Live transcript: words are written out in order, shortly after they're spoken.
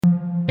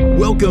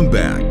Welcome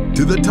back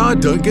to the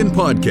Todd Duncan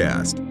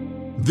Podcast.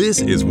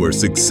 This is where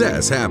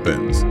success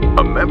happens.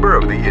 A member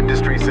of the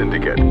Industry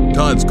Syndicate,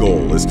 Todd's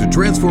goal is to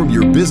transform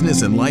your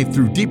business and life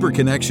through deeper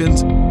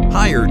connections,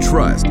 higher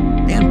trust,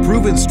 and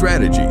proven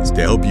strategies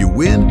to help you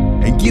win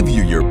and give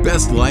you your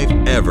best life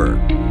ever.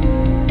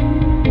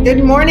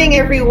 Good morning,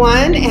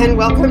 everyone, and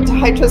welcome to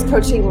High Trust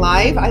Coaching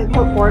Live. I'm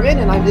Hope Borman,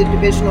 and I'm the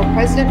Divisional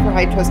President for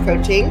High Trust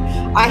Coaching.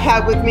 I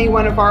have with me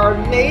one of our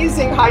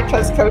amazing High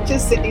Trust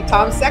coaches, Cindy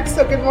Tomczak.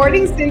 So good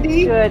morning,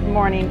 Cindy. Good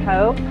morning,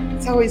 Hope.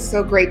 It's always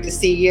so great to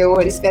see you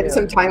and spend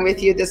some time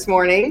with you this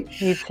morning.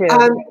 You too.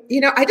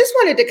 I just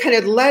wanted to kind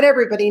of let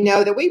everybody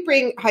know that we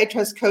bring High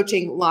Trust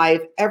Coaching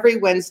live every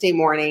Wednesday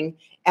morning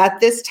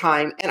at this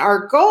time. And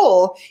our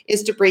goal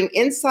is to bring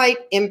insight,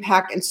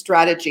 impact, and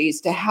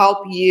strategies to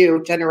help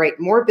you generate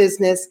more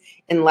business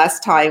in less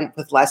time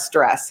with less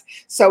stress.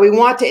 So we'd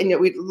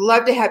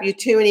love to have you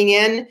tuning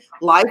in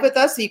live with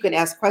us so you can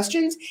ask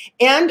questions,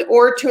 and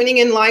or tuning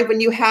in live when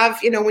you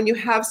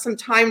have some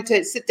time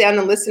to sit down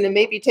and listen and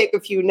maybe take a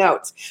few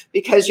notes,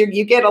 because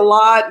you get a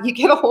lot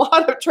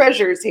of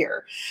treasures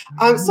here.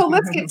 So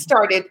let's get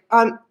started.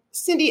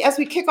 Cindy, as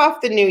we kick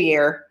off the new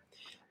year,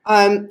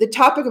 the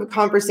topic of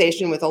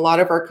conversation with a lot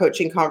of our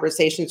coaching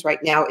conversations right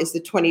now is the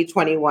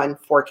 2021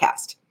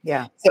 forecast.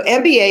 Yeah. So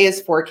MBA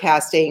is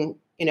forecasting,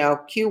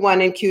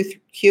 Q1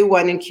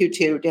 and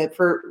Q2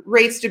 for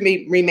rates to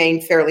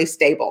remain fairly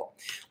stable,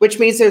 which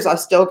means there's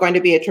still going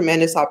to be a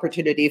tremendous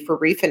opportunity for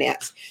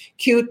refinance.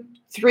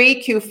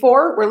 Q3,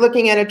 Q4, we're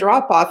looking at a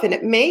drop off, and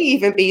it may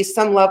even be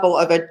some level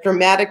of a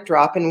dramatic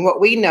drop. And what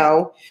we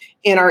know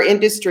in our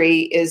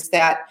industry is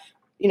that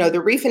the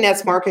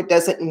refinance market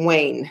doesn't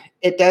wane.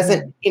 It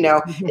doesn't,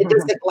 it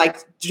doesn't like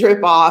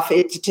drip off.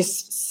 It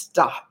just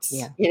stops.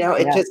 Yeah.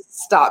 It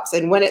just stops.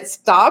 And when it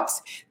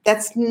stops,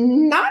 that's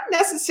not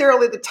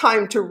necessarily the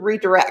time to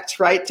redirect,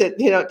 right?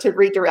 To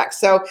redirect.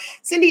 So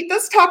Cindy,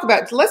 let's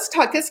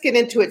get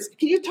into it.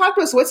 Can you talk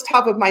to us what's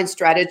top of mind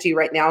strategy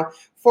right now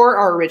for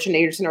our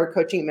originators and our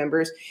coaching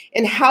members,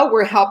 and how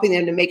we're helping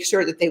them to make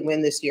sure that they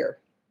win this year?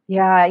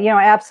 Yeah,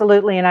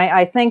 absolutely. And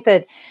I think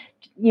that,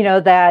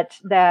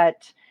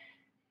 that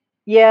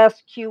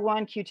yes,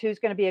 Q1, Q2 is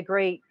going to be a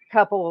great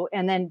couple,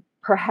 and then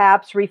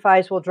perhaps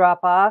refis will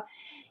drop off.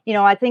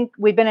 I think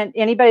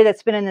anybody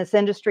that's been in this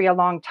industry a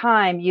long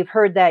time, you've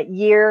heard that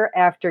year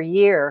after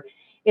year.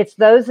 It's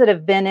those that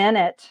have been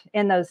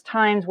in those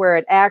times where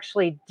it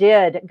actually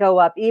did go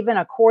up even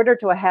 1/4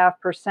 to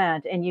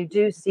 0.5%, and you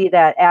do see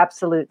that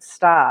absolute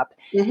stop.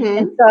 Mm-hmm.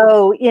 And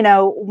so,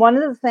 one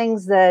of the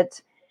things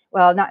that,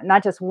 well,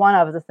 not just one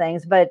of the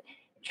things, but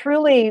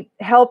truly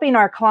helping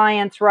our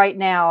clients right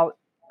now,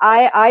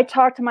 I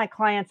talk to my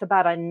clients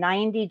about a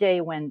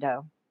 90-day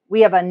window. We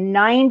have a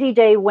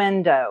 90-day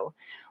window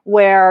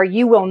where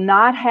you will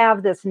not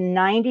have this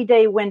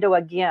 90-day window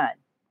again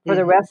for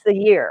the rest of the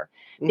year,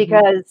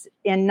 because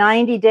in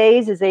 90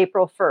 days is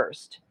April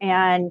 1st.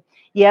 And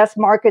yes,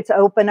 markets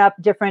open up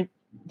different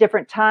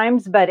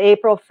times, but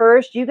April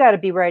 1st, you got to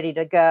be ready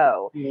to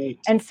go. Right.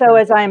 And so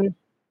as I'm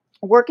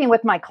working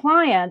with my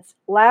clients,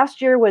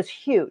 last year was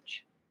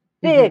huge.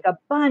 Big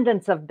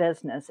abundance of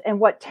business. And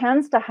what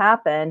tends to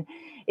happen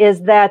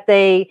is that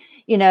they,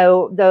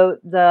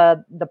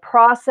 the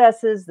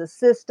processes, the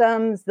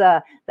systems,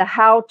 the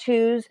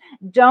how-tos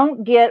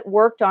don't get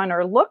worked on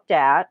or looked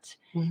at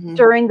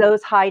during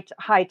those high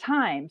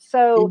times.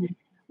 So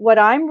what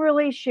I'm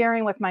really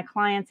sharing with my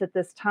clients at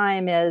this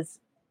time is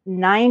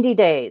 90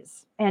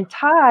 days. And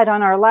Todd,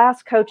 on our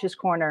last Coaches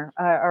Corner,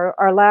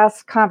 our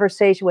last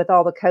conversation with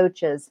all the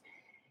coaches,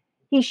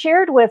 he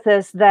shared with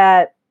us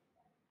that,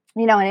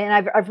 and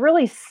I've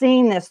really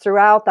seen this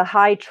throughout the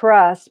High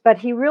Trust, but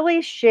he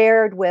really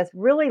shared with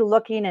really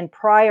looking and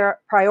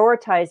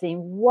prioritizing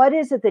what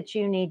is it that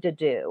you need to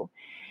do.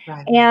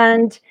 Right.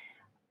 And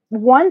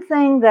one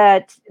thing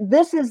that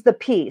this is the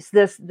piece,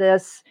 this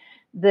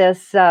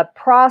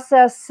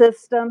process,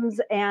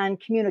 systems, and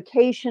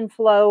communication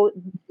flow.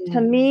 To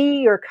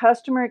me, your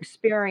customer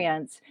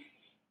experience,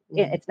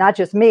 it's not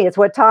just me, it's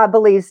what Todd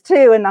believes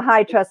too in the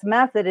High Trust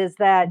method, is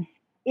that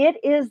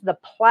it is the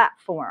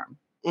platform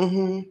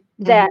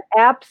that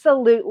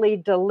absolutely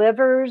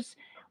delivers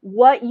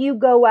what you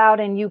go out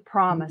and you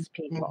promise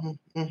people.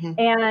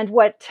 And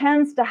what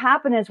tends to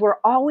happen is we're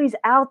always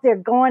out there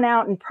going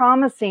out and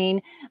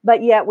promising,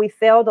 but yet we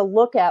fail to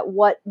look at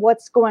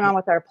what's going on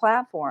with our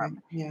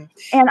platform. Yeah.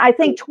 And I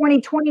think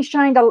 2020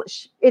 shined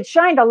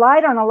a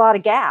light on a lot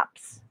of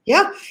gaps.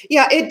 Yeah,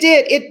 it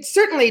did. It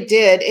certainly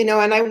did.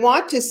 And I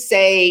want to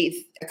say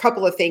a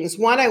couple of things.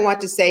 One, I want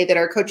to say that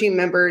our coaching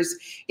members,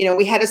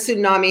 we had a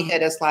tsunami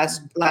hit us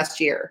last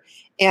year.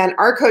 And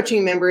our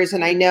coaching members,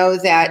 and I know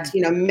that,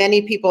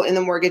 many people in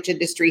the mortgage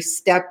industry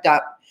stepped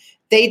up.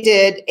 They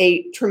did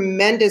a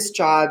tremendous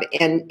job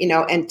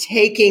and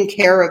taking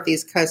care of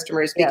these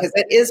customers, because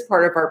that is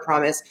part of our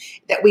promise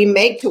that we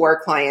make to our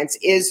clients,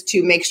 is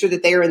to make sure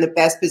that they are in the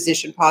best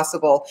position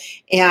possible.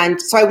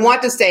 And so I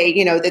want to say,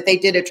 that they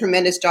did a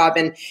tremendous job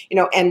and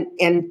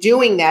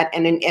doing that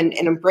and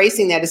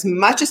embracing that as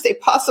much as they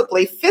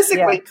possibly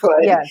physically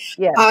could. Yes.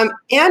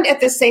 And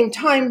at the same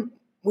time,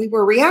 we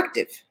were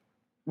reactive.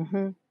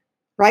 Mm-hmm.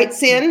 Right,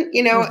 Sin?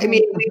 Mm-hmm. I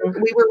mean,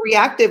 we were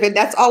reactive, and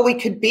that's all we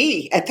could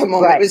be at the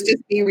moment, Right. was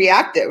just be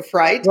reactive,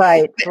 right?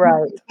 Right.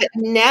 But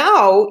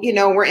now,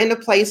 we're in a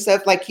place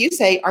of, like you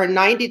say, our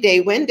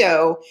 90-day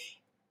window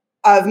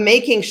of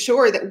making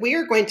sure that we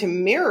are going to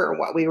mirror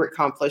what we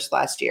accomplished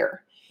last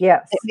year.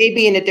 Yes. It may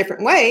be in a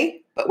different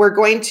way, but we're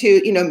going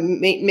to,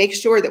 make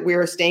sure that we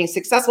are staying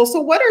successful. So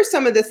what are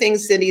some of the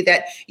things, Cindy,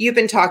 that you've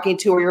been talking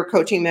to or your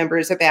coaching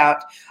members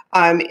about,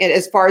 and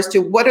as far as to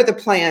what are the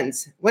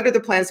plans? What are the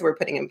plans that we're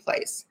putting in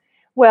place?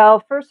 Well,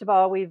 first of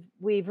all, we've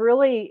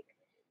really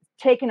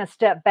taken a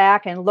step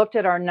back and looked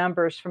at our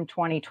numbers from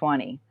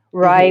 2020,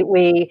 right?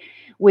 Mm-hmm.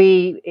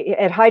 We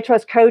at High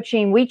Trust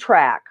Coaching, we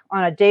track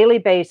on a daily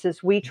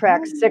basis. We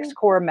track 6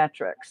 core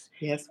metrics.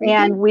 Yes,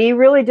 we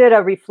really did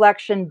a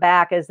reflection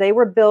back as they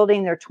were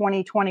building their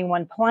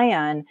 2021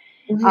 plan.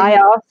 Mm-hmm. I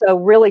also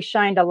really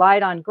shined a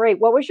light on, great,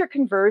 what was your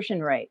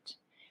conversion rate?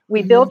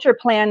 We built your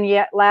plan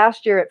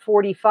last year at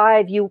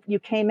 45. You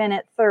came in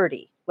at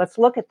 30. Let's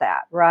look at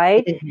that,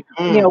 right?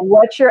 Mm-hmm.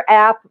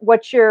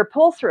 What's your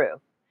pull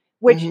through?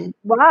 Which,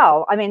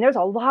 wow, I mean, there's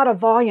a lot of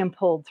volume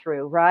pulled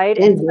through, right?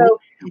 And so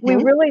we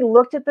really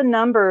looked at the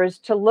numbers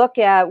to look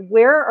at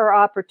where are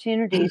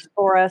opportunities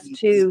for us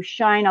to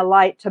shine a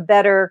light to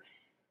better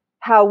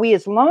how we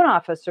as loan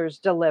officers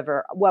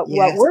deliver what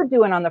we're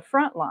doing on the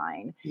front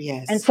line.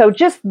 Yes. And so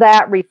just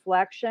that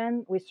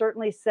reflection, we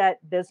certainly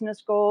set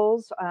business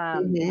goals.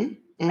 And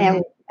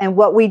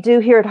what we do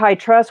here at High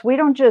Trust, you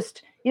don't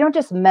just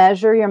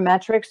measure your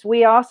metrics.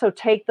 We also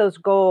take those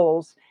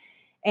goals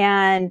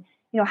and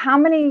how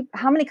many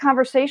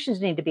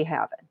conversations need to be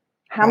having,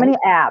 how many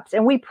apps,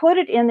 and we put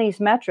it in these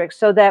metrics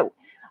so that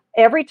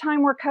every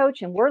time we're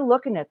coaching, we're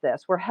looking at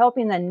this, we're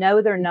helping them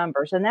know their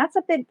numbers. And that's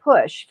a big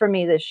push for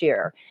me this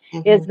year,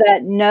 is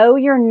that know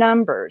your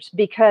numbers,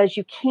 because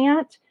you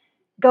can't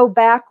go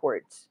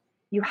backwards.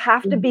 You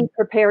have to be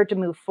prepared to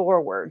move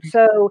forward.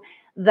 So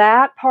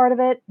that part of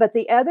it, but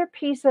the other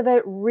piece of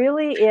it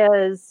really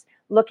is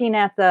looking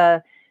at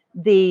the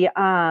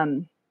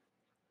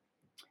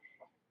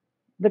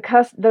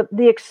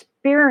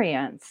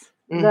experience,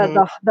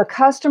 the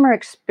customer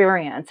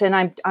experience.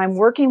 And I'm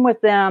working with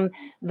them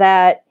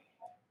that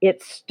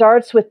it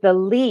starts with the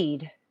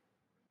lead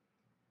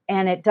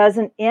and it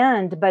doesn't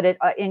end, but it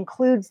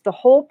includes the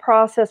whole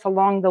process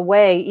along the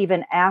way,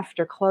 even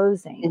after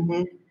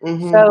closing.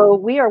 So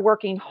we are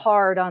working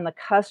hard on the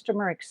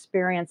customer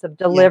experience of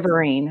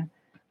delivering. Yes.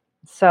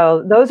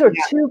 So those are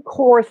 2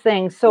 core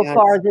things so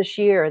far this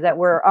year that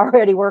we're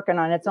already working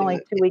on. It's only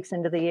 2 weeks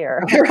into the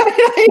year.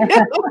 I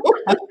know.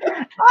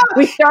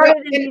 We started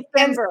in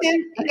December.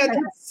 And that's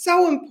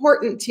so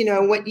important.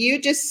 What you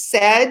just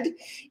said,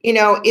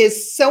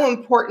 is so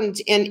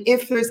important. And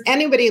if there's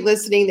anybody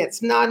listening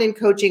that's not in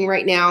coaching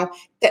right now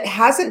that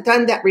hasn't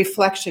done that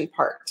reflection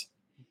part,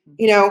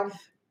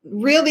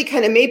 really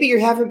kind of, maybe you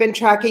haven't been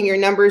tracking your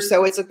numbers,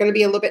 so it's going to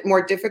be a little bit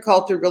more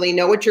difficult to really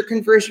know what your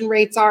conversion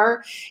rates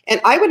are.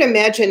 And I would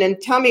imagine, and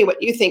tell me what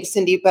you think,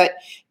 Cindy, but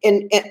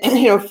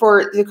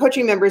for the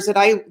coaching members that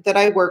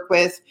I work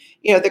with,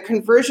 the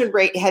conversion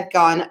rate had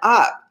gone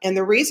up. And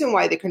the reason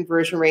why the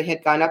conversion rate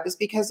had gone up is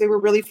because they were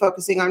really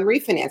focusing on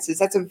refinances.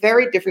 That's a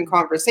very different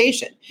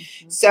conversation.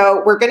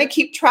 So we're going to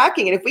keep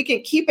tracking it. If we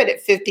can keep it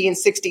at 50 and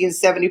 60 and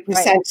 70%,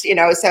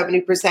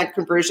 70%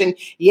 conversion,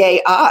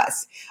 yay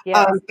us.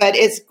 Yes. But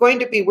it's going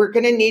to be, we're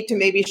going to need to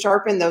maybe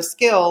sharpen those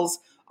skills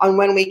on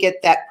when we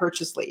get that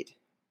purchase lead.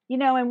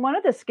 And one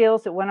of the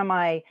skills that one of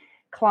my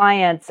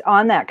clients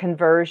on that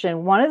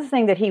conversion, one of the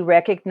things that he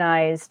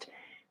recognized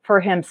for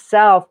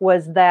himself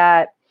was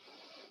that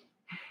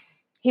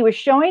he was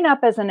showing up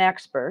as an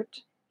expert.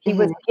 He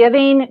was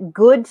giving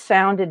good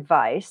sound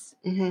advice.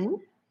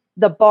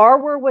 The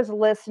borrower was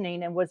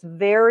listening and was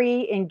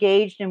very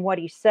engaged in what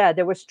he said.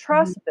 There was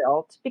trust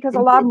built because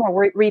a lot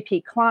more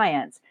repeat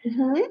clients.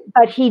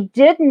 But he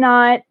did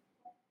not,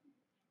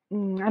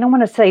 I don't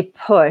want to say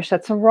push,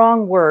 that's a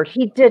wrong word.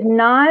 He did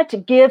not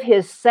give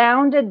his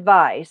sound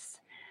advice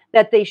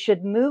that they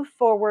should move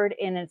forward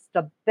and it's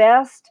the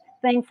best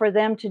thing for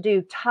them to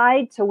do,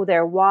 tied to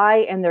their why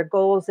and their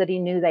goals that he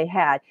knew they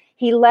had.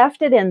 He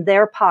left it in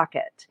their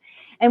pocket.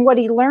 And what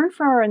he learned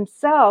for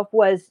himself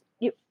was,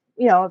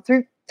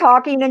 through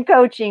talking and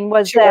coaching,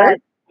 was that,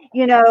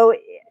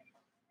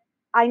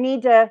 I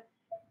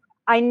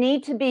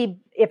need to be,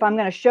 if I'm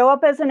going to show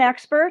up as an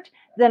expert,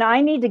 then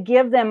I need to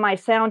give them my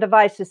sound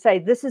advice to say,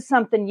 this is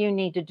something you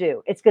need to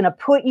do. It's going to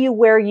put you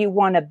where you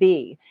want to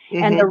be.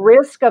 And the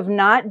risk of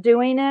not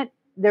doing it,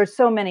 there's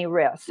so many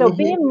risks. So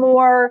being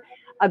more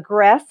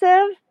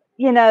aggressive,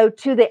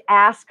 to the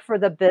ask for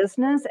the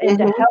business and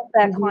to help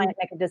that client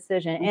make a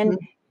decision. And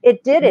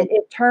it did it.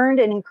 It turned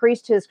and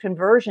increased his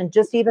conversion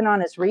just even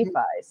on his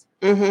refis.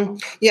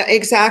 Yeah,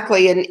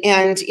 exactly. And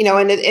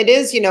it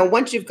is,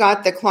 once you've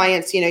got the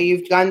clients,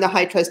 you've done the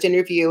High Trust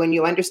interview and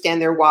you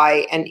understand their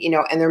why and,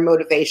 and their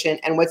motivation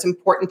and what's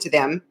important to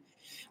them,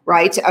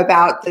 right,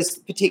 about this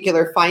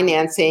particular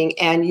financing,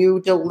 and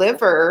you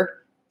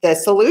deliver the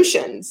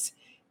solutions.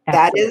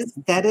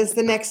 Absolutely. That is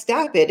the next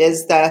step. It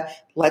is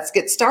let's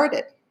get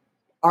started.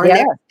 Our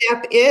next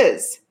step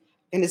is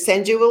going to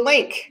send you a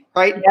link,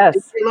 right? Yes.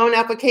 It's your loan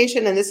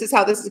application, and this is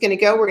how this is going to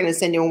go. We're going to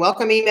send you a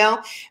welcome email,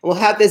 and we'll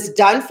have this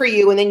done for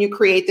you. And then you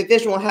create the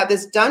vision. We'll have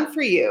this done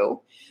for you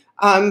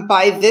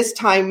by this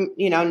time,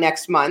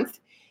 next month,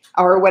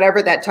 or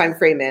whatever that time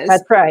frame is.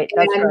 That's right.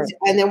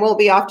 And then we'll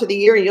be off to the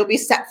year, and you'll be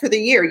set for the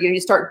year. You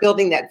start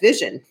building that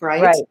vision,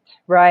 right?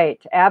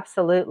 Right.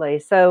 Absolutely.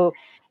 So,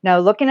 no,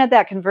 looking at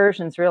that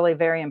conversion is really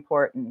very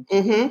important.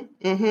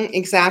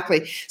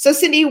 Exactly. So,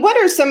 Cindy, what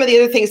are some of the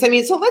other things? I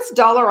mean, so let's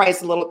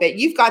dollarize a little bit.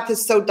 You've got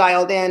this so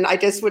dialed in. I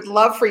just would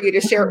love for you to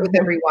share it with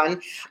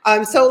everyone.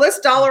 So let's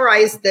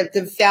dollarize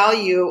the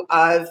value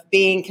of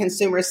being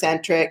consumer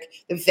centric,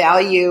 the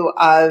value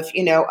of,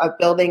 of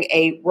building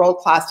a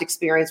world-class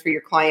experience for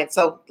your clients.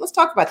 So let's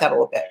talk about that a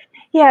little bit.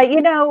 Yeah,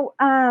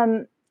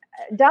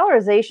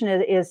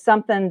 dollarization is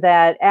something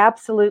that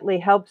absolutely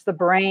helps the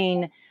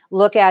brain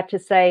look at to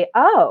say,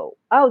 oh,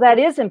 that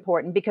is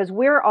important, because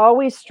we're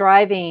always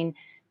striving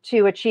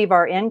to achieve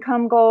our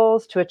income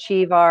goals, to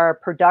achieve our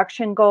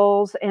production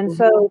goals. And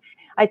so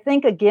I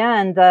think,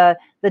 again, the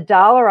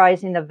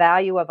dollarizing the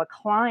value of a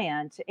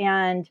client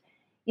and,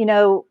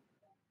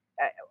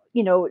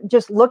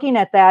 just looking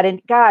at that,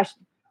 and gosh,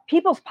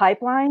 people's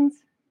pipelines,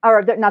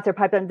 or not their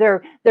pipeline,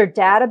 their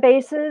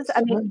databases.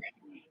 I mean,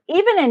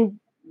 even in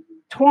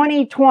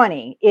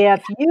 2020,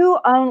 if you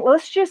own,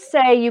 let's just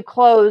say you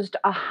closed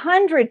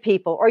 100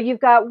 people, or you've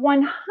got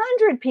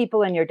 100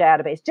 people in your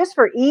database, just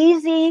for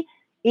easy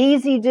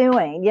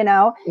doing,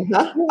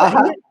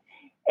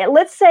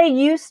 let's say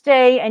you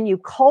stay and you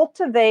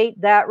cultivate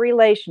that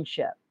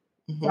relationship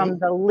from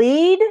the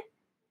lead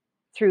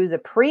through the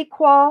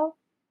pre-qual.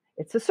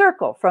 It's a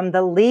circle from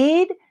the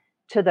lead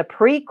to the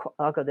pre-qual.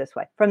 I'll go this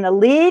way. From the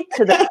lead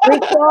to the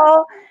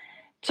pre-qual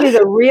to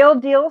the real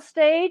deal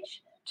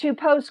stage to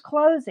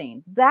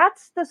post-closing.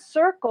 That's the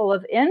circle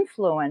of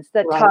influence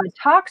that Todd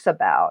talks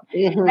about.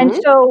 And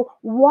so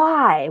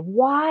why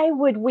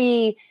would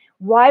we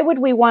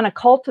want to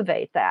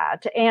cultivate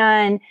that?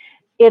 And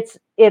it's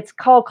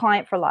called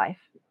Client for Life.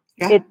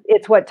 Yeah.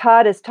 It's what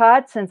Todd has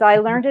taught since I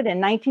learned it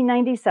in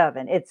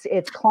 1997.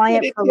 It's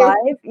Client for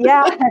Life.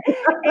 Yeah.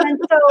 And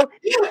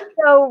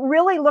so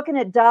really looking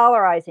at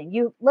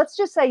dollarizing, let's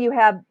just say you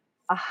have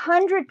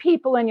 100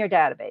 people in your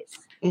database.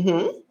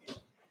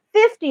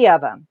 50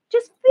 of them,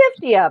 just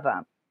 50 of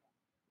them,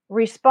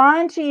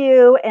 respond to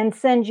you and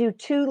send you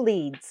 2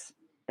 leads.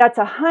 That's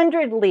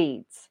 100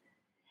 leads.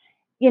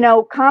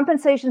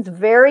 Compensation's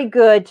very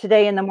good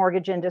today in the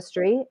mortgage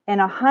industry, and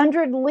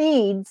 100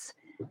 leads.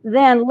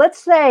 Then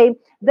let's say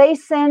they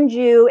send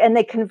you and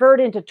they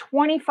convert into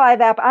 25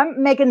 app.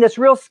 I'm making this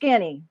real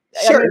skinny.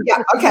 Sure.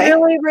 Yeah. Okay.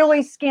 Really,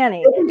 really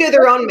skinny. They can do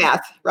their own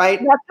math, right?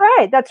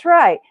 That's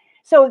right.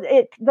 So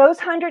those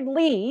 100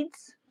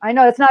 leads, I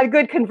know it's not a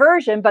good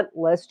conversion, but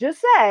let's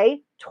just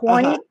say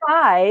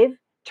 25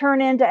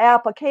 turn into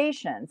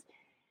applications.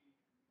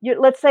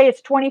 Let's say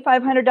it's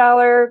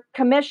 $2,500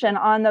 commission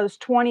on those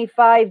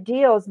 25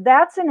 deals.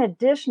 That's an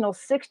additional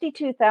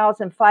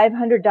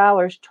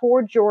 $62,500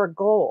 towards your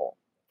goal.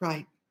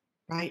 Right.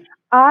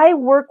 I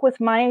work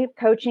with my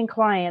coaching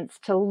clients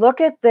to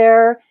look at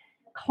their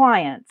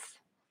clients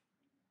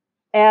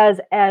as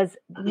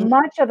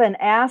much of an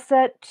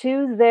asset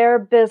to their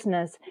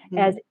business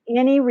as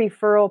any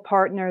referral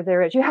partner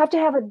there is. You have to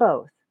have it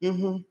both.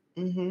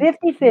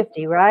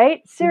 50-50,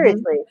 right?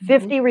 Seriously,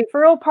 50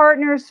 referral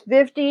partners,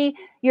 50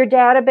 your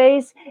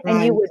database,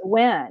 and you would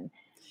win.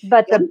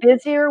 But the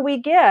busier we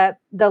get,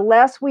 the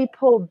less we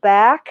pull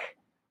back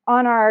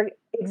on our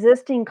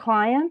existing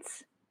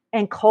clients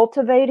and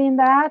cultivating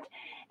that.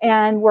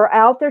 And we're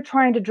out there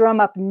trying to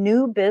drum up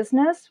new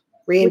business.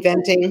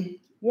 Reinventing.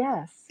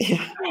 Yes.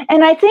 Yeah.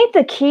 And I think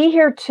the key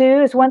here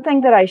too is one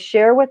thing that I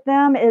share with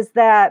them is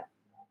that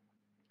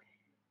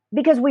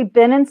because we've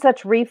been in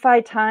such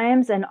refi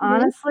times, and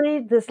honestly,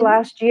 this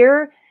last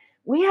year,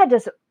 we had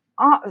to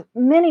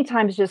many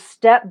times just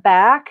step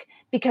back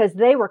because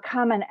they were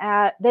coming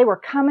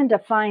to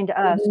find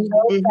us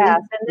so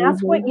fast. And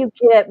that's what you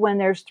get when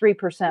there's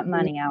 3%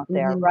 money out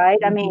there, right?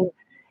 I mean,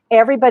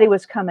 everybody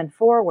was coming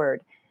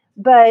forward.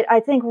 But I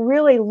think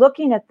really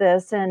looking at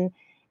this and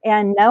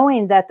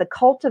knowing that the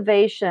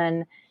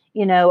cultivation,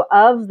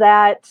 of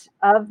that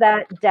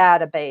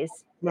database,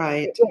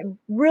 right, it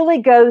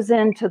really goes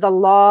into the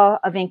law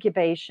of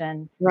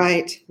incubation.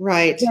 Right.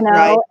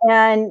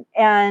 And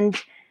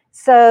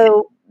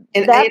so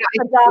that's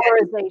the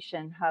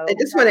dollarization. I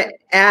just want to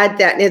add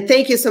that, and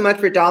thank you so much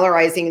for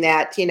dollarizing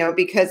that,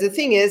 because the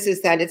thing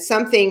is that it's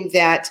something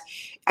that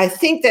I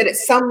think that at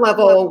some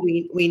level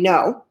we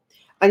know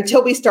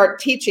until we start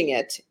teaching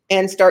it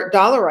and start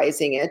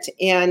dollarizing it.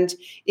 And,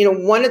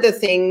 one of the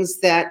things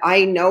that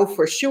I know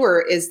for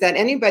sure is that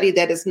anybody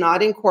that is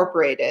not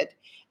incorporated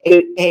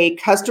a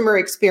customer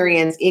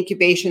experience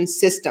incubation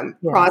system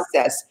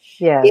process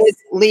is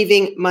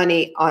leaving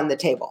money on the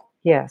table.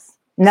 Yes.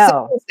 No.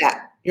 So is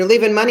that. You're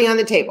leaving money on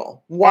the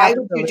table. Why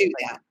would you do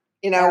that?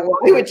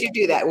 Why would you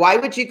do that? Why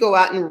would you go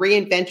out and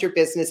reinvent your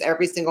business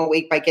every single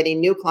week by getting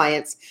new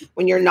clients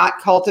when you're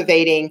not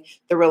cultivating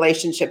the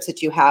relationships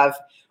that you have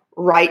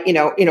right,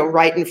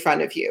 right in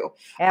front of you.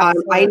 I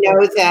Absolutely.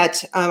 know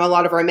that a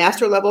lot of our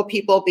master level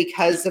people,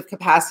 because of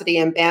capacity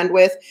and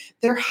bandwidth,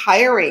 they're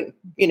hiring,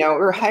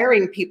 we're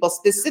hiring people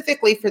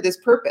specifically for this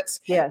purpose.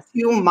 Yes.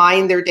 To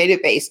mine their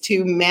database,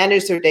 to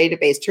manage their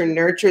database, to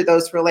nurture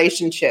those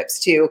relationships,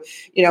 to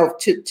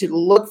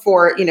look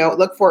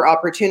for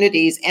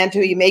opportunities, and to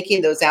be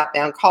making those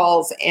outbound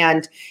calls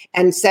and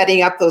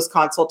setting up those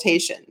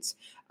consultations.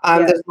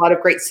 Yes. There's a lot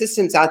of great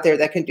systems out there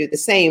that can do the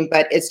same,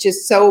 but it's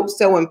just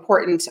so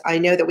important. I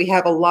know that we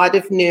have a lot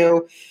of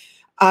new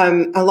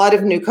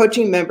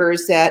coaching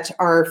members that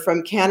are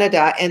from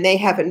Canada, and they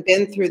haven't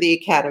been through the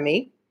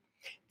academy.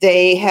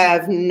 They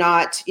have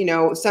not,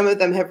 some of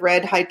them have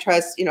read High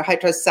Trust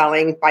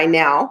Selling by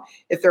now.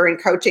 If they're in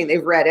coaching,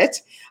 they've read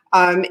it.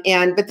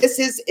 But this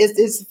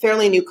is a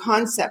fairly new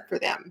concept for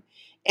them.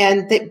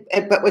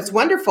 But what's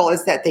wonderful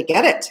is that they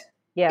get it.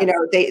 Yes.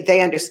 They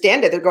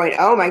understand it. They're going,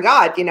 oh my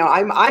God,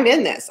 I'm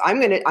in this.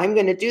 I'm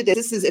gonna do this.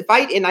 This is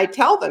I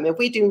tell them, if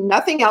we do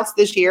nothing else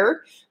this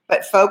year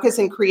but focus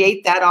and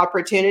create that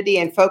opportunity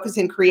and focus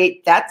and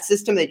create that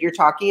system that you're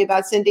talking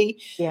about, Cindy.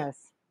 Yes.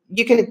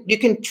 You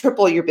can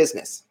triple your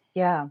business.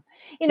 Yeah.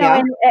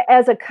 And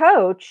as a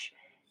coach,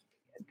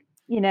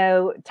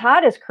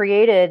 Todd has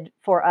created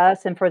for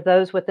us and for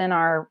those within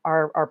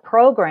our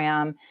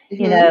program,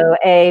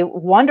 a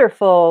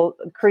wonderful,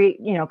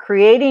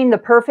 creating the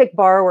perfect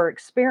borrower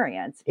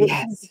experience.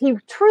 Yes. He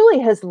truly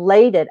has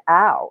laid it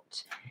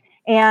out.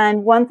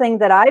 And one thing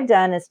that I've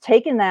done is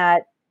taken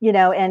that,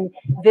 and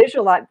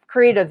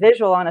create a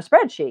visual on a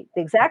spreadsheet,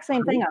 the exact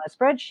same thing on a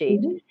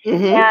spreadsheet.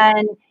 Mm-hmm.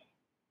 And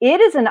it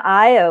is an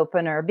eye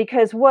opener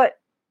because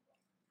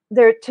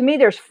to me,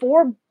 there's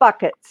 4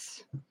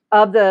 buckets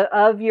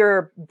of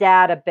your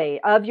database,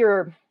 of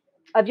your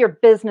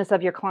business,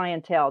 of your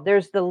clientele.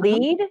 There's the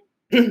lead.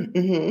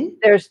 Mm-hmm.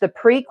 There's the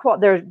pre-qual.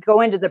 They're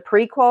going to the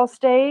pre-qual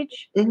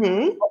stage,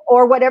 mm-hmm.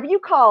 or whatever you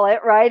call it,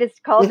 right? It's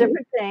called Mm-hmm.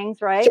 different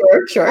things, right?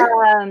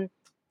 Sure.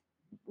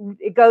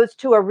 It goes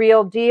to a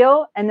real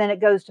deal, and then it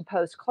goes to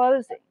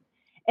post-closing.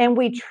 And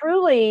we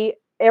truly,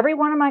 every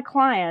one of my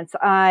clients,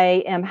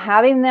 I am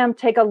having them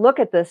take a look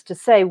at this to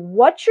say,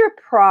 what's your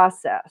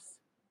process?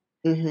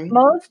 Mm-hmm.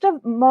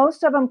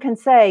 Most of them can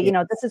say,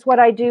 this is what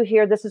I do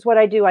here. This is what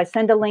I do. I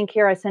send a link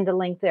here. I send a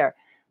link there.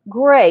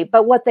 Great.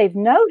 But what they've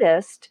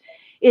noticed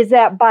is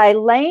that by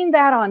laying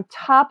that on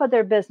top of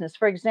their business,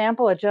 for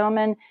example, a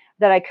gentleman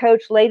that I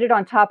coached laid it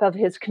on top of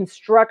his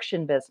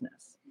construction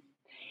business.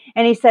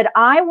 And he said,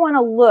 I want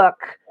to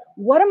look,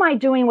 what am I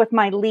doing with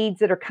my leads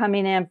that are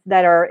coming in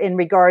that are in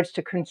regards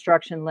to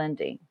construction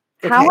lending?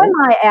 Okay. How am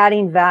I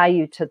adding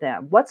value to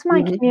them? What's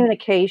my Mm-hmm.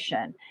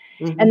 communication?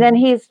 Mm-hmm. And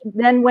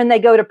then when they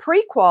go to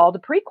the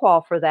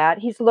pre-qual for that,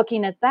 he's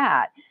looking at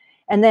that,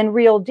 and then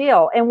real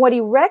deal. And what he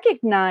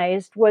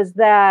recognized was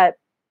that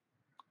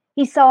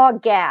he saw a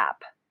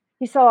gap.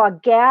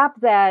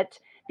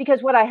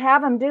 Because what I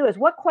have him do is,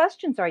 what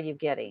questions are you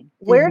getting?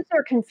 Where's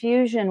their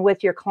confusion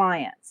with your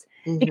clients?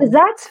 Mm-hmm. Because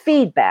that's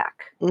feedback.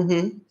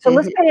 Mm-hmm. So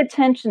let's pay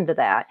attention to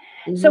that.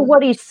 Mm-hmm. So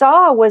what he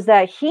saw was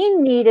that he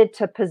needed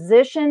to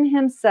position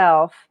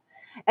himself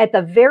at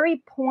the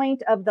very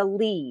point of the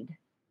lead,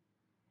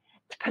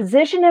 to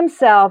position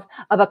himself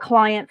of a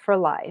client for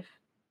life.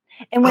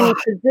 And when he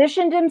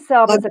positioned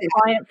himself as a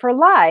client for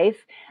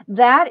life,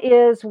 that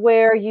is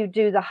where you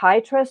do the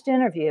high trust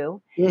interview.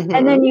 Mm-hmm.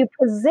 And then you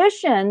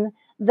position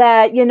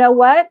that,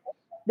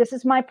 this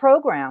is my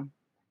program.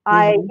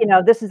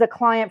 This is a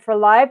client for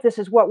life. This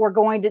is what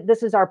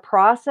this is our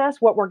process,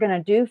 what we're going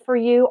to do for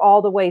you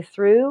all the way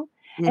through.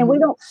 Mm-hmm. And we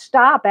don't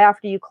stop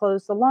after you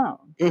close the loan.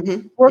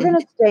 Mm-hmm. We're going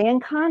to stay in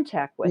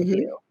contact with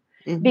you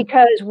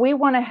because we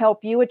want to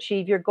help you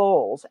achieve your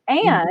goals.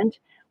 And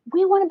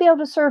we want to be able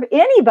to serve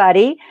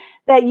anybody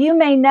that you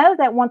may know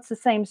that wants the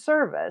same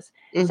service.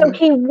 Mm-hmm. So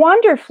he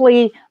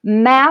wonderfully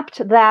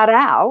mapped that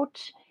out.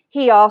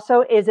 He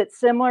also, is it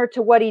similar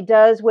to what he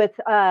does with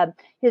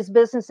his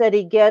business that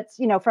he gets,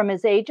 from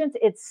his agents?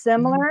 It's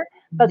similar,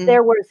 but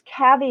there was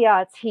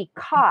caveats he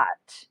caught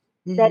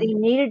that he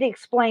needed to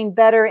explain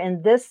better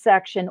in this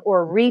section,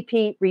 or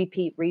repeat.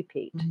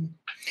 Mm-hmm.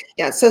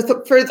 Yeah.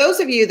 So for those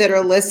of you that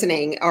are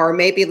listening, or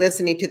maybe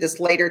listening to this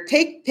later,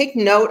 take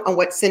note on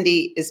what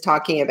Cindy is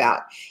talking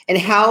about and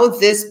how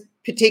this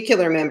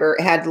particular member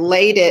had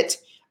laid it,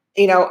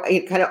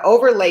 kind of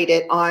overlaid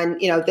it on,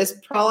 this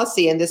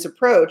policy and this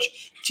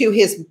approach to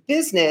his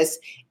business,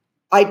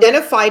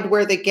 identified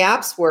where the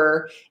gaps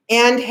were,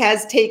 and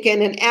has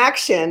taken an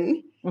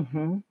action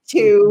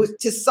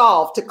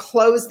to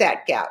close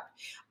that gap.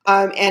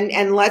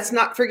 And let's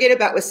not forget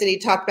about what Cindy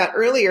talked about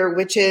earlier,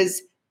 which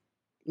is,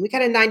 we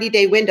got a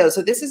 90-day window.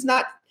 So this is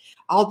not,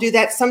 I'll do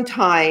that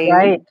sometime,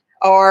 right,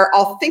 or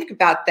I'll think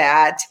about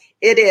that.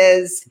 It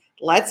is,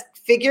 let's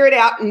figure it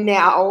out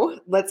now.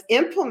 Let's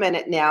implement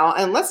it now.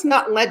 And let's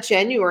not let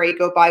January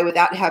go by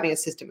without having a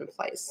system in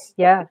place.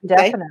 Yeah,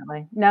 okay?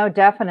 Definitely. No,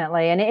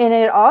 definitely. And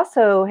it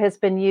also has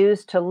been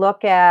used to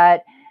look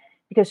at,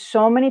 because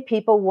so many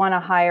people want to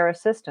hire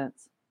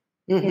assistants.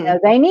 Mm-hmm.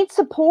 They need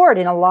support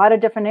in a lot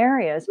of different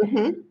areas. Mm-hmm.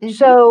 Mm-hmm.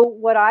 So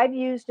what I've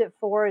used it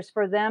for is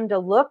for them to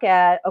look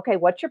at, okay,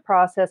 what's your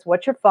process?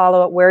 What's your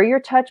follow-up? Where are your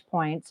touch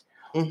points?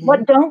 Mm-hmm.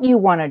 What don't you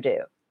want to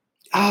do?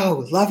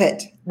 Oh, love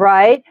it.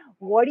 Right?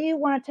 What do you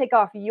want to take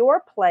off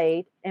your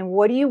plate? And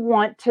what do you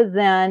want to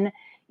then,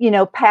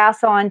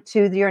 pass on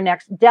to your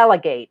next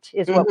delegate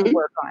is what we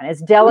work on,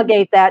 is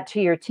delegate that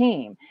to your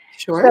team.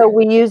 Sure. So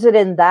we use it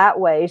in that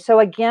way. So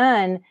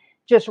again,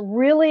 just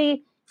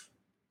really,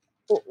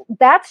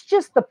 that's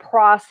just the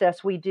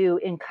process we do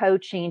in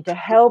coaching to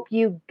help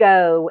you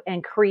go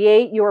and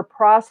create your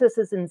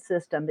processes and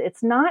systems.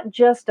 It's not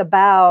just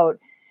about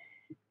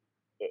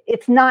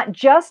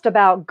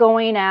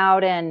going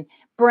out and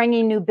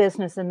bringing new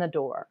business in the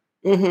door.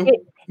 Mm-hmm.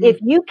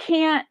 If you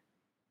can't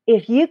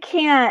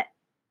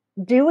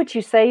do what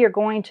you say you're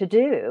going to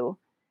do,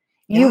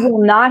 you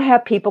will not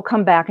have people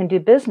come back and do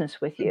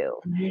business with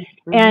you.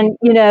 Mm-hmm. And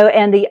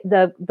and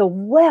the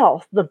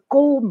wealth, the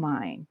gold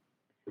mine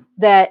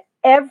that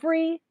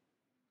every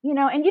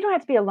and you don't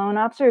have to be a loan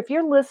officer. If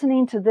you're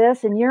listening to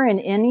this and you're in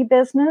any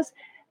business,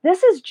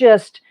 this is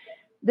just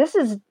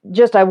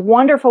a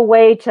wonderful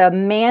way to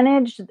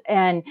manage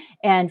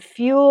and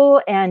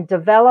fuel and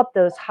develop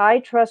those high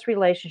trust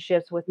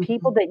relationships with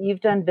people that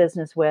you've done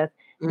business with.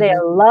 They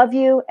love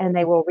you and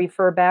they will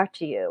refer back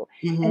to you.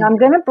 And I'm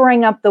going to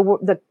bring up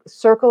the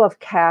circle of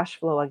cash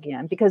flow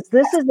again, because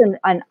this is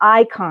an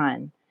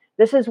icon.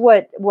 This is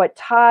what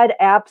Todd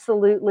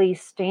absolutely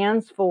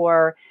stands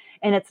for.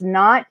 And it's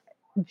not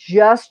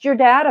just your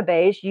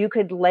database. You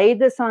could lay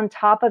this on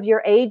top of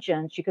your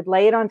agents. You could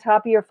lay it on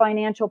top of your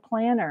financial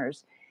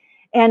planners.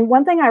 And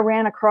one thing I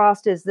ran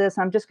across is this.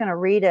 I'm just going to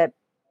read it.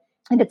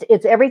 And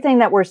it's everything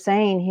that we're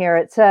saying here.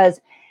 It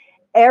says,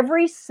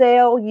 every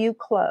sale you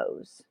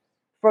close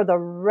for the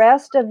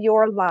rest of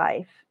your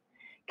life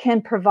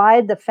can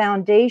provide the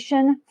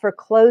foundation for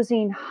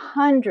closing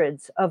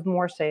hundreds of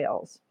more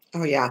sales.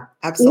 Oh, yeah,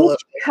 absolutely.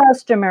 Each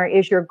customer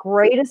is your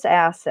greatest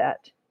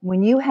asset.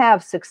 When you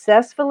have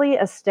successfully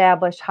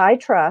established high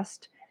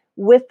trust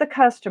with the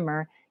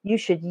customer, you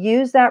should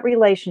use that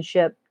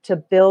relationship to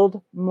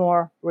build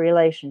more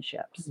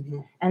relationships.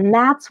 And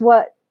that's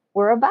what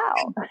we're about.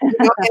 What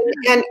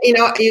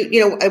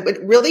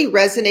really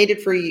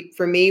resonated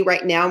for me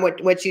right now,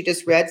 what you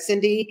just read,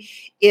 Cindy,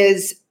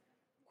 is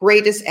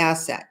greatest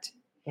asset.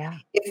 Yeah.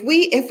 If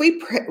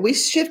we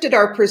shifted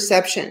our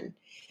perception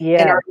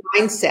and our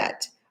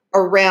mindset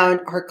around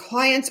our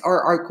clients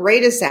are our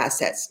greatest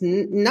assets,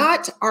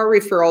 not our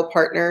referral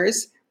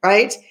partners,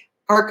 right?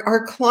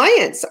 Our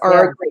clients are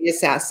our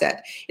greatest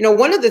asset.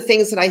 One of the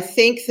things that I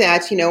think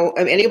that,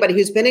 anybody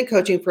who's been in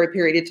coaching for a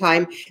period of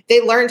time, they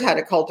learned how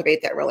to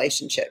cultivate that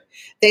relationship.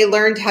 They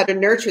learned how to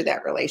nurture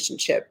that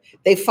relationship.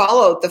 They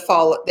followed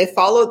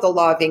the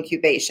law of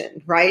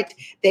incubation, right?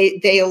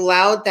 They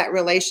allowed that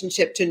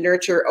relationship to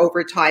nurture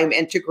over time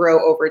and to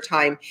grow over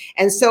time.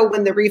 And so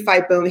when the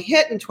refi boom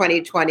hit in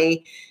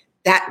 2020,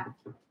 that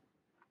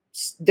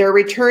their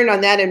return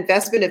on that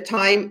investment of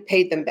time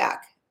paid them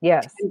back.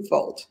 Yes.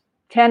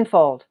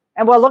 Tenfold.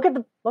 And well, look at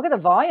the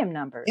volume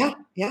numbers. Yeah.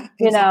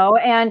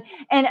 Exactly.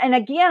 And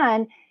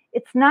again,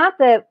 it's not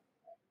that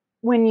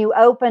when you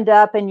opened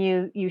up and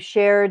you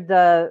shared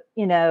the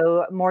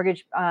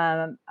mortgage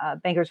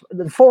bankers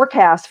the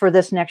forecast for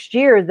this next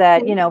year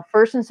that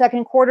first and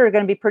second quarter are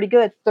going to be pretty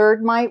good.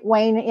 Third might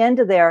wane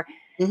into there.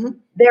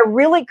 There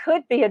really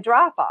could be a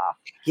drop off.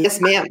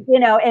 Yes, ma'am.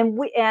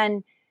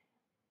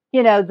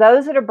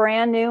 Those that are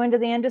brand new into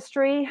the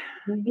industry,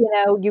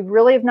 you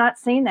really have not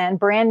seen that. And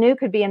brand new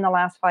could be in the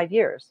last 5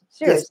 years.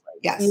 Seriously.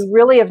 Yes. You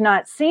really have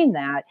not seen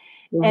that.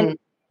 And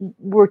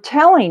we're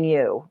telling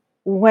you,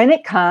 when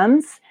it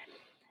comes,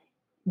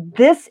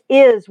 this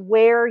is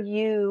where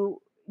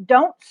you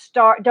don't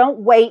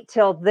wait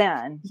till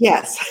then.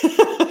 Yes.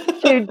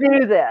 to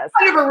do this.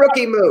 Kind of a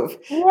rookie move.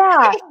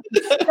 Yeah.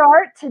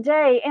 Start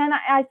today. And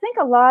I think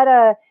a lot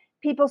of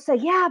people say,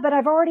 yeah, but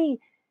I've already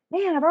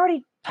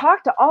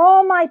talked to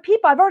all my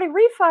people. I've already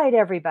refied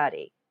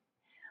everybody.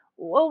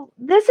 Well,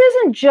 this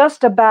isn't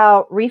just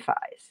about refis.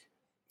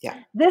 Yeah.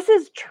 This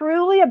is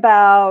truly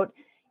about,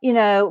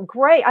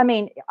 great. I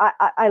mean,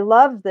 I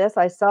love this.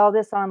 I saw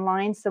this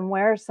online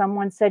somewhere.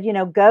 Someone said,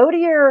 go to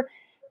your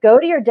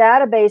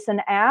database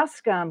and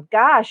ask them,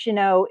 gosh,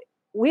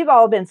 we've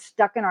all been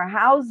stuck in our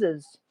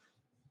houses.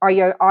 Have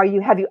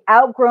you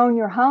outgrown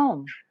your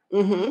home?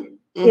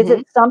 Is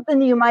it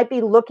something you might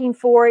be looking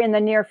for in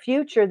the near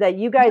future that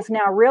you guys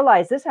now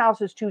realize this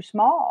house is too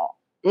small?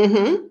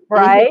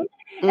 Right.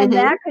 And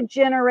that could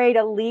generate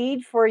a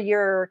lead for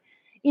your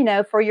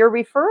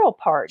referral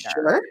partner.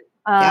 Sure.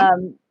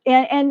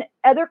 And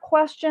other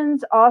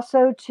questions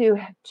also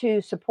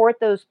to support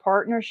those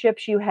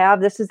partnerships you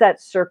have. This is that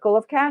circle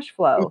of cash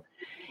flow.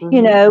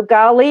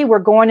 Golly, we're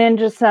going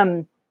into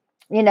some,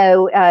 in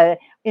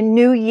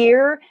new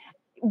year.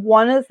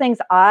 One of the things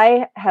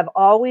I have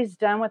always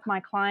done with my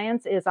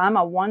clients is I'm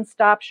a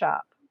one-stop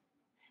shop.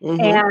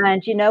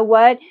 And you know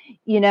what?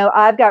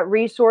 I've got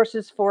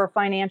resources for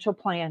financial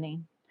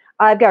planning.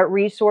 I've got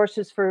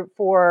resources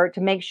to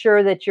make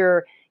sure that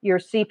you're your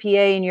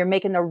CPA and you're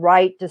making the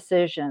right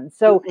decisions.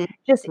 So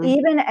just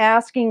even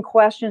asking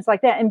questions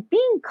like that and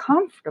being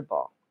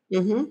comfortable,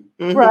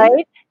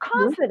 right?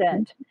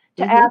 Confident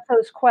to ask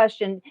those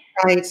questions.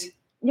 Right.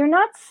 You're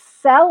not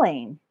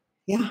selling.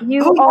 Yeah.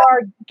 You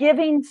are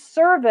giving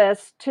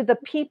service to the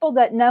people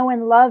that know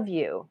and love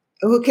you.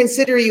 Who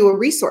consider you a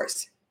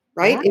resource,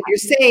 right? Yeah. If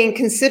you're saying,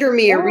 consider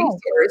me a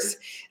resource,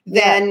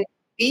 then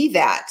be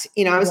that.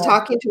 I was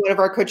talking to one of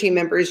our coaching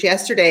members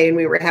yesterday, and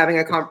we were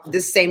having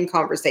this same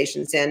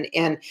conversations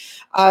and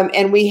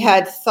we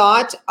had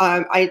thought,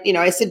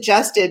 I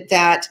suggested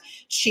that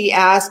she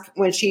ask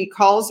when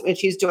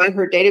she's doing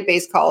her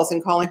database calls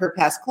and calling her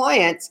past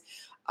clients,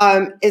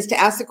 is to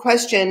ask the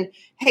question,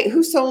 hey,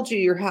 who sold you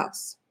your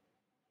house?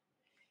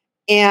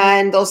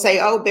 And they'll say,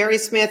 oh, Mary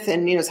Smith.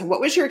 And, so what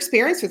was your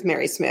experience with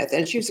Mary Smith?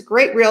 And she was a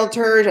great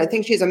realtor. I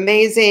think she's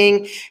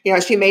amazing.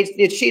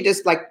 She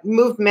just like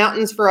moved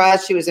mountains for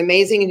us. She was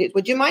amazing. And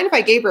would you mind if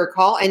I gave her a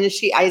call? And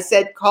I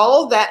said,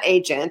 call that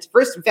agent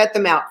first, vet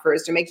them out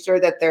first to make sure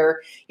that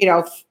they're,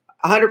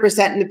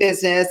 100% in the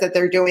business,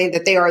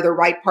 that they are the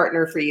right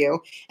partner for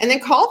you. And then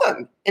call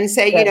them and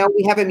say,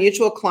 we have a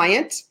mutual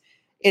client.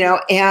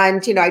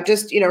 I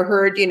just,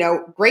 heard,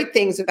 great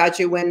things about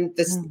you when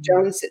the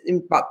Jones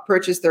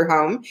purchased their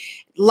home.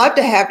 Love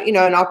to have,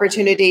 an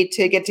opportunity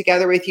to get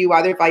together with you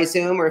either by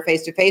Zoom or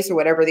face-to-face or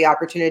whatever the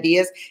opportunity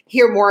is.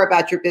 Hear more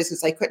about your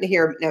business. I couldn't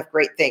hear enough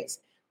great things.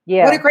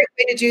 Yeah. What a great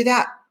way to do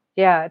that.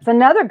 Yeah. It's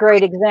another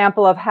great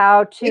example of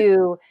how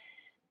to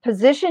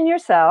position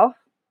yourself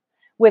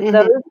with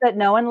those that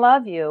know and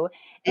love you.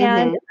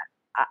 And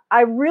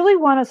I really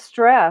want to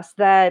stress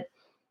that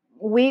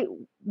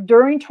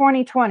during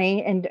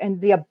 2020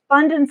 and the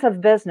abundance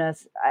of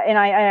business, and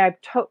I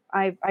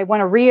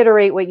want to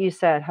reiterate what you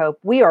said, Hope.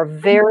 We are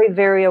very,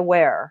 very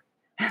aware.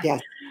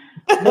 Yes.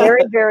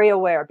 Very, very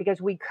aware because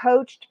we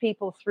coached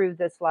people through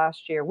this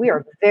last year. We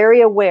are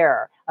very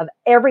aware of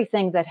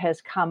everything that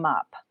has come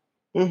up.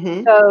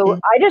 So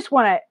I just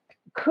want to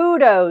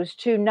kudos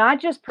to not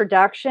just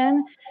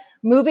production,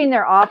 moving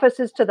their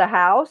offices to the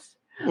house,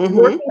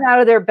 working out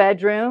of their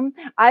bedroom.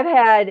 I've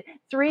had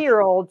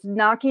 3-year-olds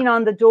knocking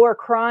on the door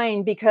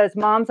crying because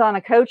mom's on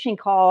a coaching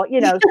call,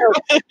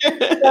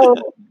 so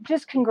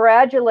just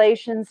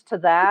congratulations to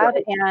that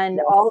and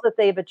all that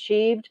they've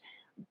achieved.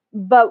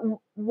 But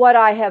what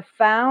I have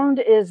found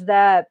is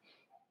that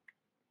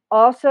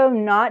also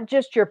not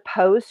just your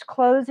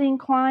post-closing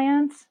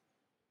clients,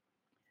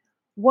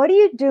 what are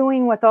you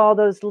doing with all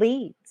those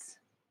leads?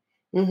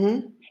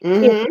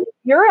 If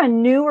you're a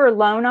newer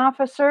loan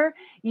officer,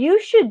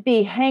 you should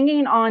be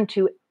hanging on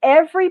to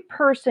every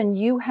person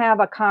you have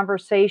a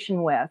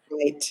conversation with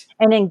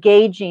and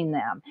engaging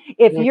them.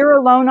 If you're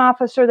a loan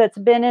officer that's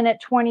been in it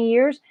 20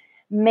 years,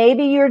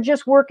 maybe you're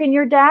just working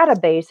your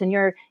database and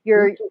you're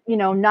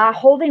not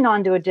holding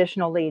on to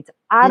additional leads.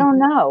 I don't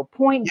know.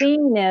 Point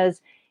being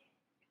is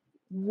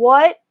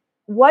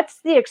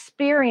what's the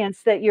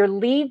experience that your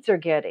leads are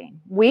getting?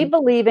 We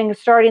believe in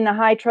starting the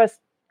high trust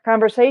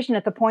conversation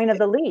at the point of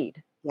the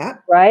lead. Yeah.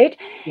 Right.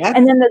 Yes.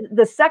 And then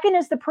the second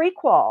is the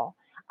pre-qual.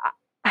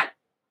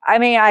 I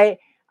mean,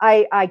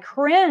 I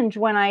cringe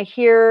when I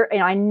hear,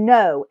 and I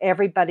know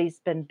everybody's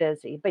been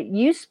busy, but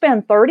you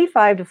spend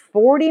 35 to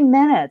 40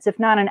 minutes, if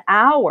not an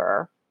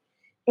hour,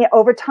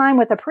 over time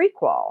with a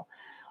pre-qual.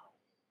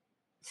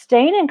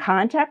 Staying in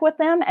contact with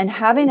them and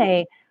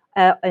having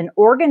an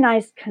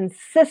organized,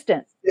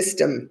 consistent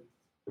system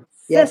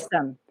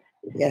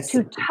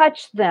to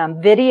touch them.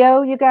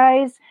 Video, you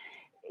guys,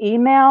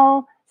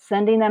 email,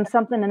 sending them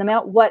something in the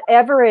mail,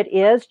 whatever it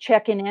is,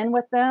 checking in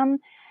with them.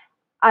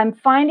 I'm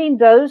finding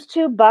those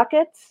two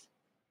buckets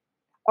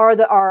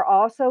are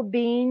also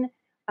being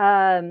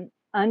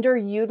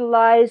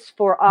underutilized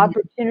for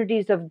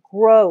opportunities of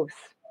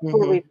growth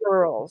for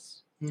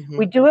referrals.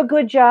 We do a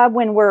good job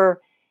when we're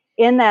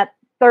in that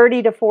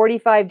 30 to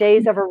 45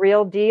 days of a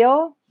real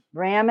deal,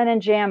 ramming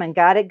and jamming,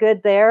 got it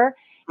good there.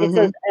 It's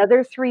those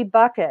other 3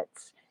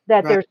 buckets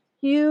that there's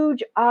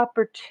huge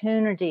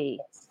opportunity.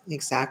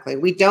 Exactly.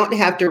 We don't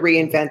have to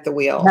reinvent the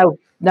wheel.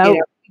 No.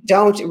 We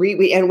don't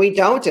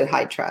at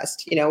High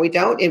Trust. We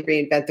don't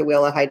reinvent the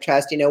wheel at High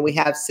Trust. We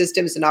have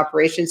systems and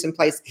operations in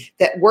place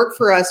that work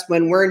for us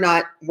when we're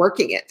not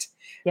working it.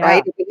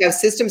 Right. We have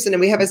systems and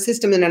we have a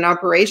system and an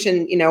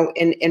operation,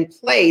 in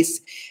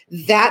place.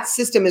 That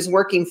system is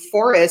working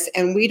for us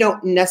and we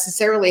don't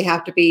necessarily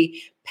have to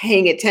be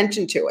paying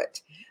attention to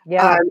it.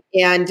 Yeah.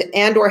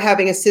 And or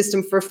having a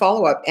system for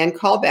follow-up and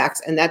callbacks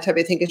and that type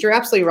of thing. Because you're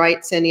absolutely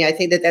right, Cindy. I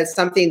think that's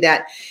something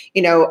that,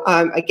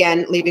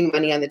 again, leaving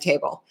money on the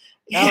table.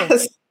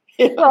 Yes.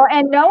 Well,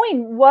 and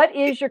knowing what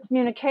is your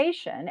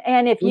communication.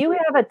 And if you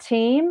have a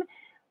team,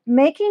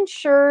 making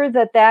sure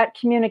that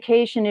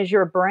communication is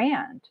your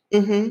brand,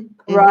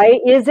 right?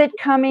 Is it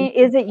coming?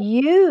 Is it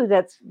you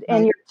that's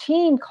and your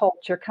team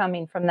culture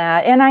coming from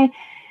that? And I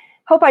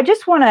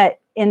just want to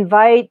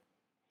invite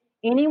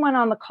anyone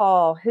on the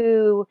call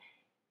who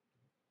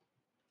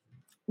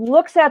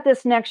looks at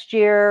this next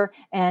year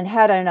and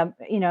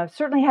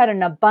certainly had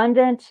an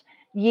abundant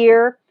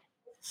year,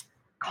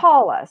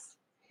 call us.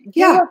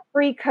 do a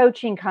free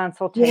coaching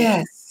consultation.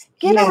 Yes.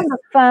 Get on the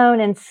phone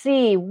and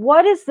see,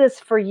 what is this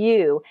for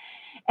you?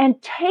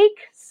 And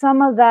take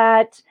some of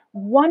that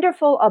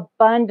wonderful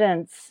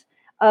abundance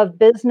of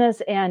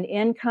business and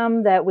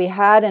income that we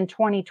had in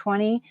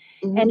 2020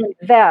 and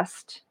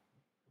invest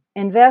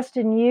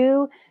in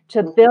you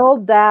to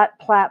build that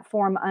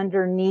platform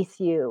underneath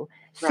you,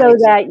 so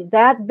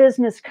that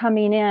business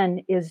coming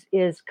in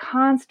is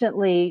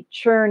constantly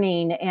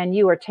churning and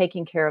you are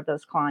taking care of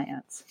those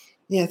clients.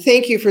 Yeah,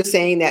 thank you for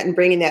saying that and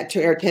bringing that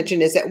to our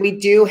attention. Is that we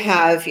do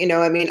have,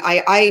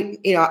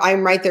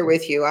 I'm right there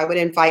with you. I would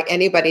invite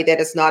anybody that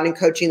is not in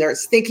coaching, that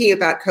is thinking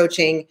about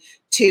coaching,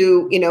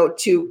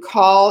 to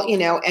call,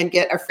 and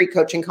get a free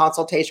coaching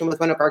consultation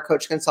with one of our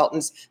coach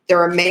consultants.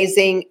 They're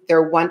amazing.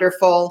 They're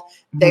wonderful.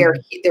 They're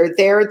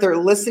there. They're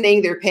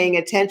listening. They're paying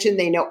attention.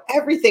 They know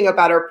everything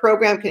about our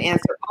program, can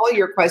answer all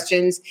your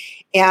questions.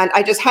 And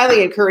I just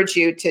highly encourage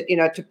you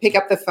to pick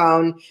up the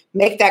phone,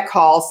 make that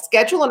call,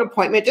 schedule an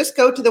appointment. Just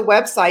go to the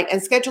website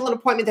and schedule an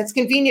appointment that's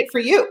convenient for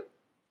you.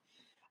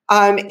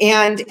 And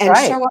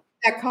show up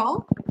at that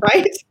call,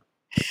 right?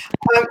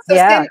 Cindy,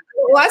 the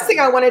last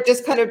thing I want to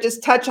just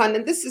touch on,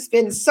 and this has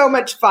been so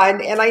much fun,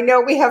 and I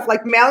know we have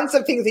like mountains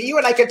of things that you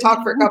and I could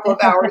talk for a couple of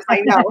hours.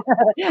 I know,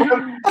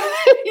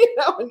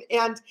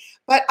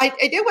 but I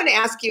did want to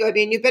ask you. I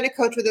mean, you've been a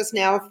coach with us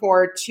now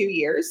for 2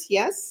 years,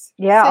 yes?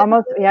 Yeah,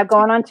 almost. Yeah,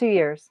 going on 2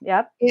 years.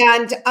 Yep.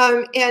 And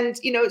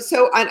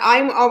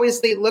I'm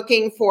obviously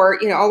looking for,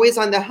 always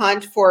on the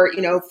hunt for,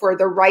 for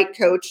the right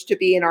coach to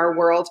be in our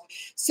world.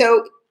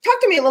 So talk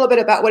to me a little bit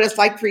about what it's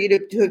like for you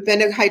to have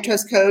been a high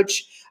trust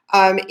coach,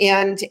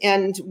 and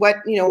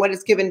what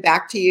it's given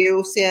back to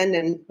you, Sin,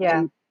 and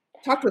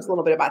talk to us a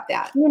little bit about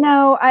that.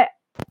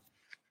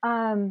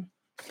 I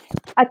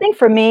think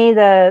for me,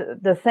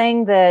 the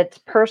thing that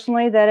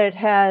personally that it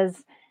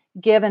has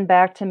given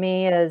back to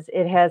me is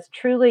it has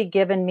truly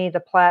given me the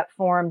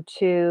platform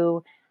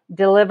to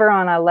deliver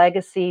on a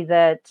legacy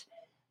that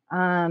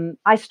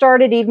I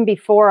started even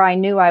before I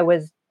knew I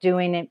was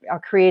doing it, or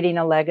creating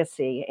a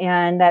legacy.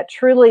 And that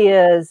truly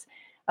is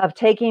of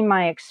taking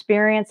my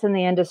experience in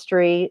the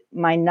industry,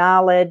 my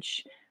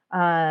knowledge,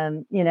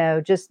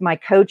 just my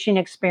coaching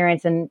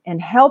experience,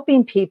 and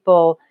helping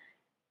people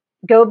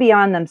go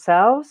beyond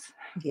themselves,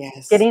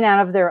 getting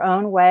out of their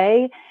own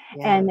way,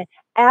 and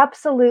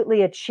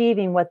absolutely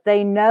achieving what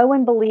they know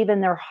and believe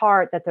in their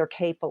heart that they're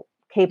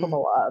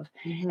capable of.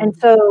 And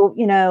so,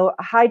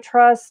 high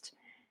trust,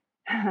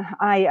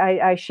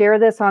 I share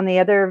this on the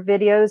other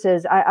videos,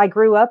 is I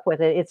grew up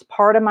with it. It's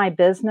part of my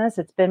business.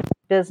 It's been my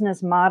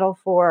business model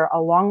for a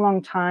long,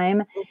 long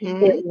time.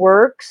 It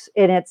works,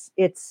 and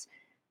it's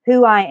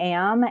who I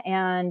am.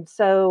 And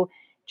so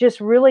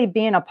just really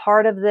being a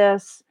part of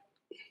this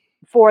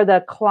for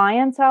the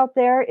clients out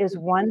there is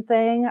one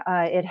thing.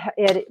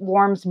 It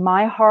warms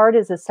my heart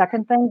is a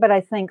second thing. But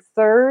I think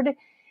third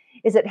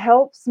is it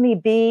helps me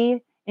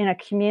be in a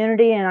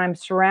community, and I'm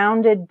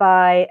surrounded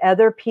by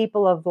other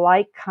people of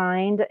like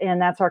kind,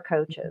 and that's our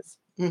coaches.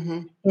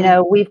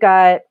 We've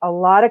got a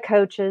lot of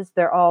coaches.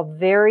 They're all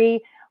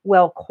very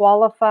well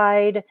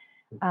qualified,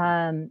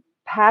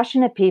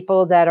 passionate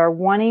people that are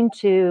wanting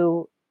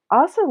to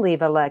also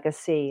leave a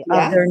legacy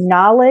of their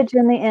knowledge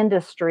in the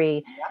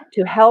industry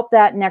to help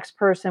that next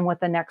person with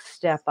the next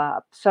step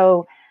up.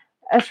 So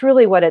that's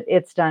really what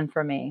it's done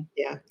for me.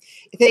 Yeah.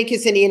 Thank you,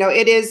 Cindy.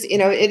 It is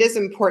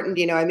important,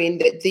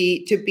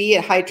 to be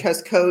a high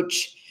trust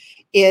coach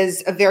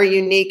is a very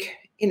unique,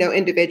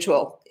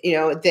 individual.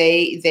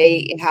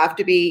 They have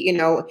to be,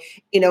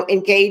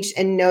 engaged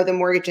and know the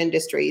mortgage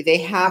industry. They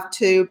have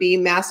to be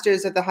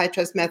masters of the high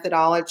trust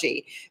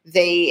methodology.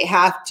 They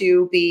have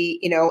to be,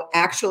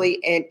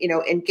 actually,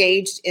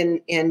 engaged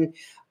in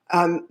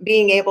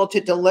being able to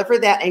deliver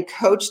that and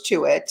coach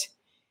to it.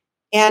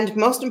 And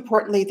most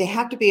importantly, they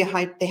have to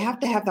have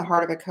the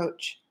heart of a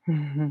coach.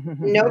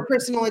 No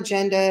personal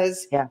agendas.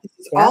 This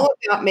is all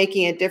about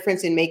making a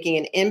difference and making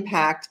an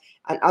impact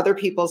on other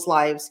people's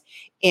lives.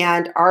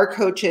 And our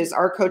coaches,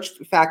 our coach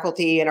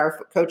faculty, and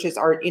our coaches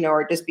are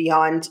just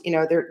beyond.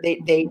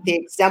 They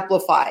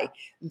exemplify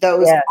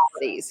those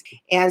qualities.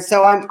 And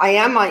so I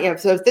am on.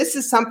 So if this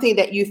is something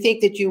that you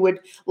think that you would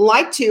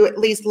like to at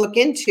least look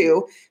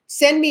into,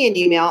 send me an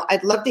email.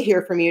 I'd love to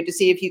hear from you to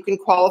see if you can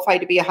qualify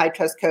to be a high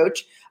trust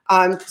coach.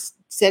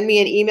 Send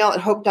me an email at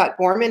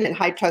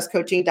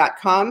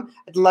hope.borman@hightrustcoaching.com.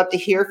 I'd love to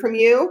hear from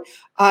you.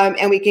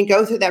 And we can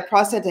go through that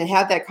process and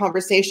have that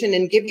conversation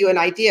and give you an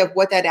idea of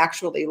what that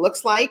actually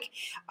looks like.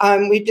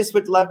 We just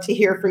would love to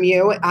hear from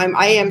you.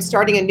 I am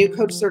starting a new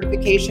coach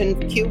certification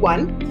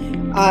Q1.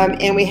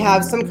 And we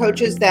have some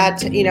coaches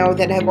that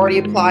have already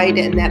applied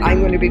and that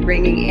I'm going to be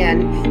bringing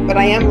in, but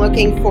I am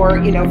looking for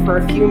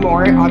a few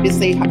more.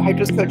 Obviously, high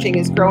trust coaching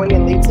is growing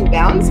in leaps and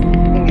bounds,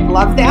 and we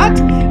love that.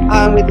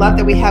 We'd love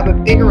that we have a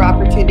bigger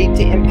opportunity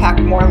to impact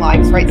more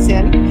lives, right,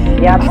 Sin?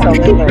 Yeah,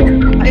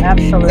 absolutely.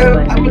 Absolutely.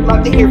 So I would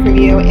love to hear from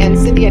you. And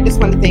Cindy, I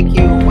just want to thank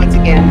you once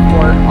again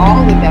for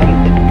all the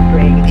value that you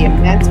bring, the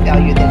immense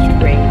value that you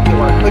bring to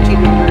our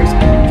coaching members,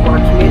 to our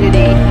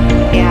community,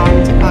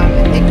 and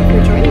thank you for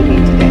joining me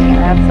today.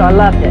 So I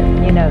loved it.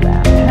 You know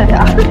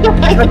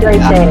Have a great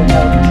day.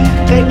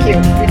 Thank you.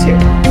 You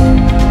too.